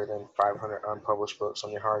still better than 500 unpublished books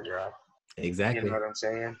on your hard drive. Exactly. You know what I'm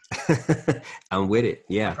saying? I'm with it.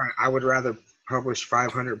 Yeah. I would rather publish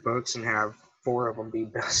 500 books and have 4 of them be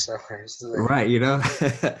bestsellers. Right. You know,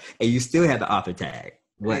 and you still have the author tag.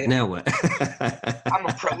 What now? What? I'm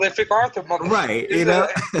a prolific author, motherfucker. Right. You know,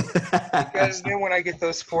 because then when I get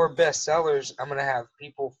those 4 bestsellers, I'm gonna have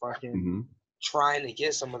people fucking trying to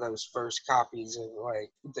get some of those first copies of,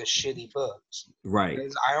 like, the shitty books. Right.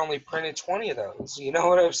 Because I only printed 20 of those. You know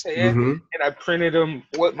what I'm saying? And I printed them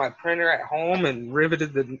with my printer at home and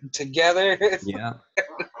riveted them together. Yeah.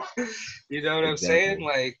 You know what I'm saying?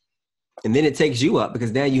 Like. And then it takes you up,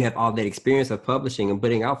 because now you have all that experience of publishing and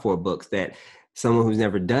putting out 4 books that someone who's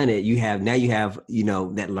never done it, you have, you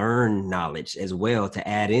know, that learned knowledge as well to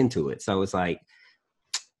add into it. So it's like,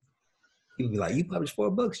 you'd be like, you published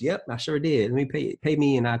 4 books? Yep, I sure did. Let me pay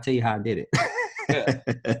me and I'll tell you how I did it.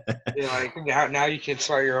 Like now you can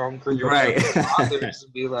start your own group of authors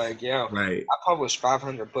and be like, yo, I published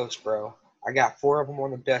 500 books, bro. I got 4 of them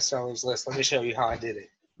on the bestsellers list. Let me show you how I did it.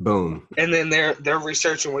 Boom. And then they're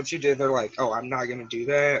researching what you did. They're like, oh, I'm not gonna do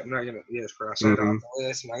that. I'm not gonna cross that off the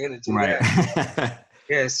list. I'm not gonna do that.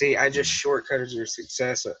 Yeah, see, I just shortcutted your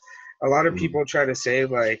success. A lot of people try to say,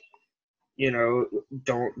 like, you know,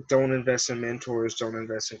 don't invest in mentors, don't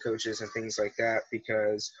invest in coaches and things like that,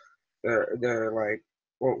 because they're like,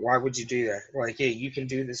 well, why would you do that? Like, hey, you can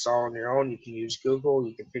do this all on your own. You can use Google.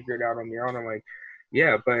 You can figure it out on your own. I'm like,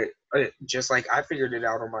 yeah, but just like I figured it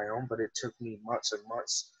out on my own, but it took me months and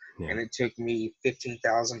months, and it took me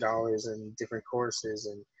 $15,000 in different courses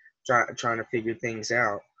and trying to figure things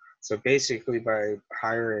out. So basically, by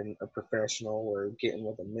hiring a professional or getting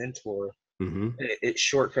with a mentor, it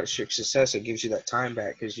shortcuts your success. It gives you that time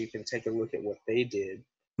back, because you can take a look at what they did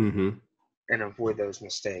and avoid those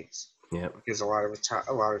mistakes. Yeah, because a lot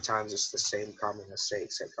of times it's the same common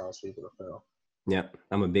mistakes that cause people to fail. Yep,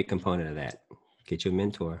 I'm a big component of that. Get your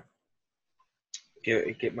mentor.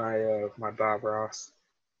 Get my my Bob Ross.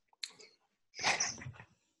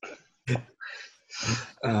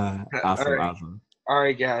 Awesome. All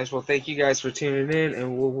right, guys. Well, thank you guys for tuning in,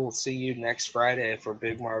 and we'll see you next Friday for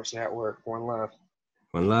Big Marv's Network. One love.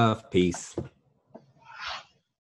 One love. Peace.